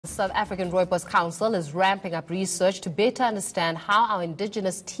The South African Rooibos Council is ramping up research to better understand how our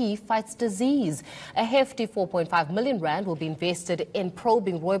indigenous tea fights disease. A hefty 4.5 million rand will be invested in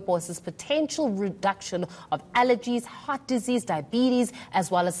probing rooibos's potential reduction of allergies, heart disease, diabetes,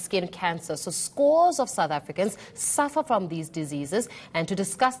 as well as skin cancer. So scores of South Africans suffer from these diseases. And to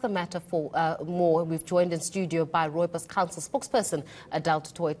discuss the matter for more, we've joined in studio by Rooibos Council spokesperson Adele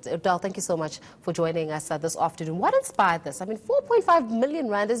Toit. Adele, thank you so much for joining us this afternoon. What inspired this? I mean, 4.5 million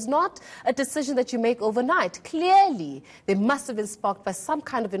rand is not a decision that you make overnight. Clearly, they must have been sparked by some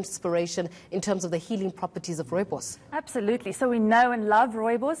kind of inspiration in terms of the healing properties of rooibos. Absolutely. So we know and love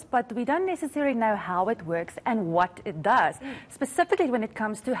rooibos, but we don't necessarily know how it works and what it does, specifically when it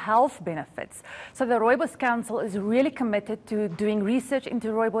comes to health benefits. So the Rooibos Council is really committed to doing research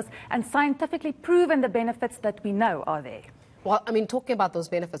into rooibos and scientifically proven the benefits that we know are there. Well, I mean, talking about those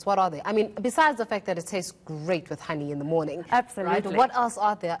benefits, what are they? I mean, besides the fact that it tastes great with honey in the morning. Absolutely. Right? What else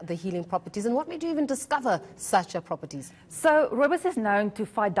are the healing properties, and what made you even discover such properties? So rooibos is known to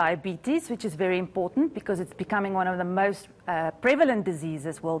fight diabetes, which is very important because it's becoming one of the most prevalent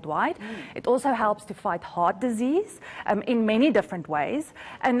diseases worldwide. It also helps to fight heart disease in many different ways.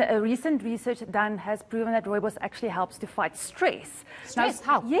 And recent research done has proven that rooibos actually helps to fight stress. Stress?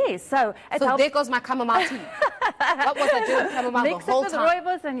 Now, how? Yes. So there goes my chamomile tea. What was I doing? Mix it with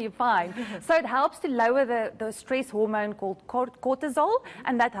rooibos and you're fine. So it helps to lower the stress hormone called cortisol,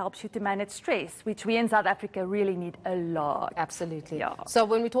 and that helps you to manage stress, which we in South Africa really need a lot. Absolutely. Yeah. So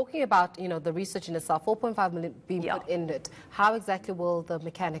when we're talking about, the research in itself, 4.5 million being put in it, how exactly will the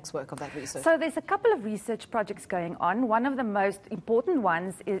mechanics work of that research? So there's a couple of research projects going on. One of the most important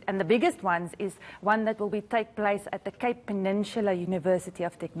ones and the biggest ones is one that will take place at the Cape Peninsula University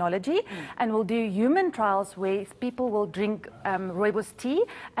of Technology, and we'll do human trials where people will drink rooibos tea,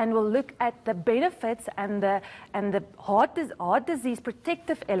 and we'll look at the benefits and the heart disease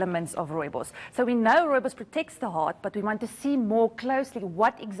protective elements of rooibos. So we know rooibos protects the heart, but we want to see more closely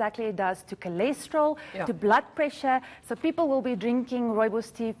what exactly it does to cholesterol, to blood pressure. So people will be drinking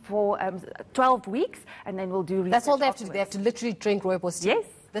rooibos tea for 12 weeks, and then we'll do research. That's all they have to do. They have to literally drink rooibos tea. Yes.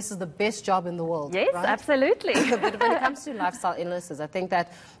 This is the best job in the world. Yes, right? Absolutely. But when it comes to lifestyle illnesses, I think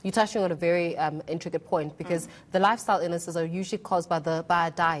that you're touching on a very intricate point, because the lifestyle illnesses are usually caused by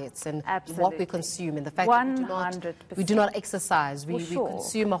our diets and what we consume, and the fact that we do not exercise. We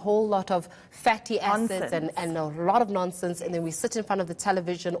consume a whole lot of fatty acids and a lot of nonsense, and then we sit in front of the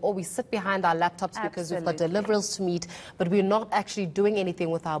television or we sit behind our laptops because we've got deliverables to meet, but we're not actually doing anything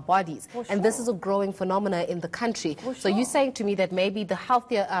with our bodies. And this is a growing phenomena in the country. So you're saying to me that maybe the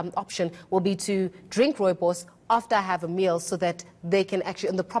healthier option will be to drink rooibos after I have a meal, so that they can actually,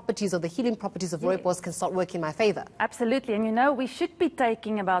 and the properties of the healing properties of rooibos can start working in my favor. Absolutely. And we should be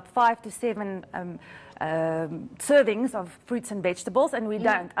taking about 5 to 7 servings of fruits and vegetables, and we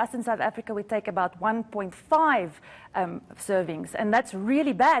don't. Us in South Africa, we take about 1.5 servings, and that's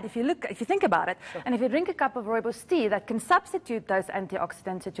really bad if you think about it. And if you drink a cup of rooibos tea, that can substitute those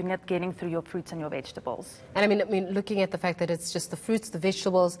antioxidants that you're not getting through your fruits and your vegetables. And I mean, looking at the fact that it's just the fruits, the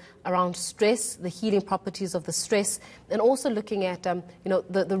vegetables, around stress, the healing properties of the stress, and also looking at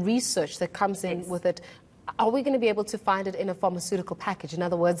the research that comes in with it. Are we going to be able to find it in a pharmaceutical package? In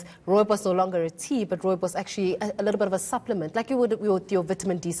other words, rooibos no longer a tea, but rooibos actually a little bit of a supplement, like you would with your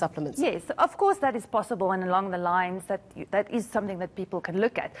vitamin D supplements. Yes, of course that is possible, and along the lines that is something that people can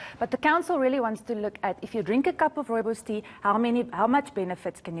look at. But the council really wants to look at, if you drink a cup of rooibos tea, how much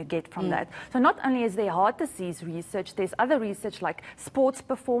benefits can you get from that? So not only is there heart disease research, there's other research like sports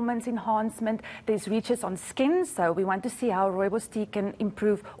performance enhancement, there's research on skin, so we want to see how rooibos tea can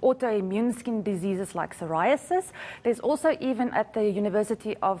improve autoimmune skin diseases like psoriasis. There's also, even at the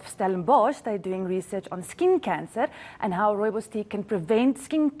University of Stellenbosch, they're doing research on skin cancer and how rooibos tea can prevent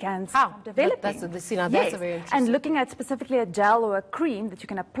skin cancer from developing. That's a very interesting. And looking at specifically a gel or a cream that you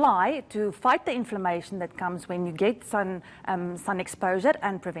can apply to fight the inflammation that comes when you get sun exposure,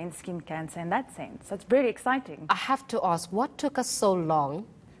 and prevent skin cancer in that sense. So it's very exciting. I have to ask, what took us so long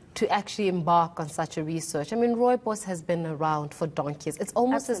to actually embark on such a research? I mean, rooibos has been around for donkeys. It's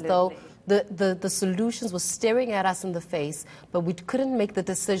almost as though the solutions were staring at us in the face, but we couldn't make the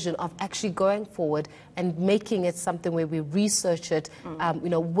decision of actually going forward and making it something where we research it,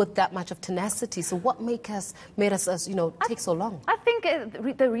 with that much of tenacity. So what made us take so long? I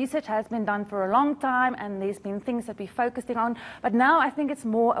think the research has been done for a long time, and there's been things that we're focusing on. But now I think it's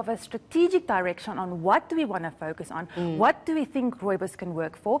more of a strategic direction on what do we want to focus on, what do we think rooibos can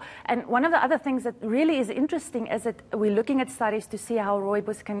work for. And one of the other things that really is interesting is that we're looking at studies to see how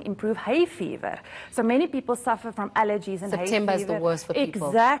rooibos can improve hay fever. So many people suffer from allergies and hay fever. September is the worst for people.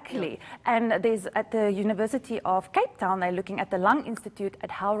 Exactly. Yeah. And there's at the University of Cape Town, they're looking at the Lung Institute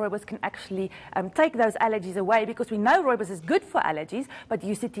at how rooibos can actually take those allergies away, because we know rooibos is good for allergies, but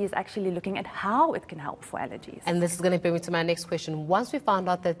UCT is actually looking at how it can help for allergies. And this is going to bring me to my next question. Once we found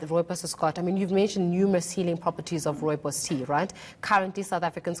out that the rooibos has got, I mean, you've mentioned numerous healing properties of rooibos tea, right? Currently, South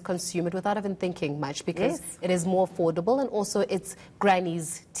Africans consume it without even thinking much, because it is more affordable, and also it's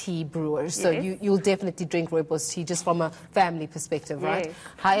granny's tea brewers. So you'll definitely drink rooibos tea just from a family perspective, right? Yes.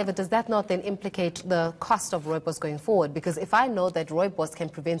 However, does that not then implicate the cost of rooibos going forward? Because if I know that rooibos can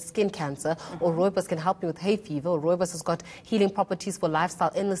prevent skin cancer, or rooibos can help me with hay fever, or rooibos has got healing properties for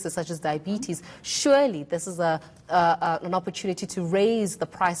lifestyle illnesses such as diabetes, surely this is an opportunity to raise the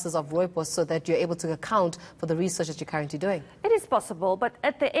prices of rooibos so that you're able to account for the research that you're currently doing. It is possible, but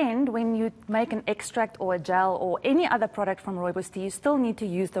at the end, when you make an extract or a gel or any other product from rooibos tea, you still need to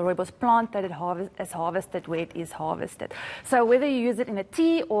use the rooibos plant that it is harvested where it is harvested. So whether you use it in a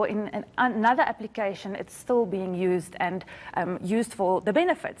tea or in another application, it's still being used and used for the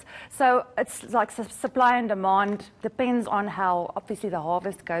benefits. So it's like supply and demand, depends on how obviously the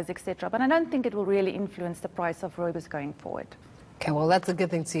harvest goes, etc. But I don't think it will really influence the price of rooibos going forward. Okay, well, that's a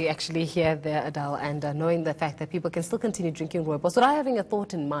good thing to actually hear there, Adele, and knowing the fact that people can still continue drinking rooibos without having a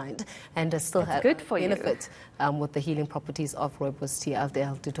thought in mind, and still have good for benefit with the healing properties of rooibos tea.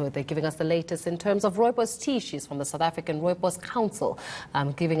 Adele du Toit, they're giving us the latest in terms of rooibos tea. She's from the South African Rooibos Council,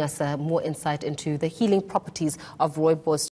 giving us more insight into the healing properties of rooibos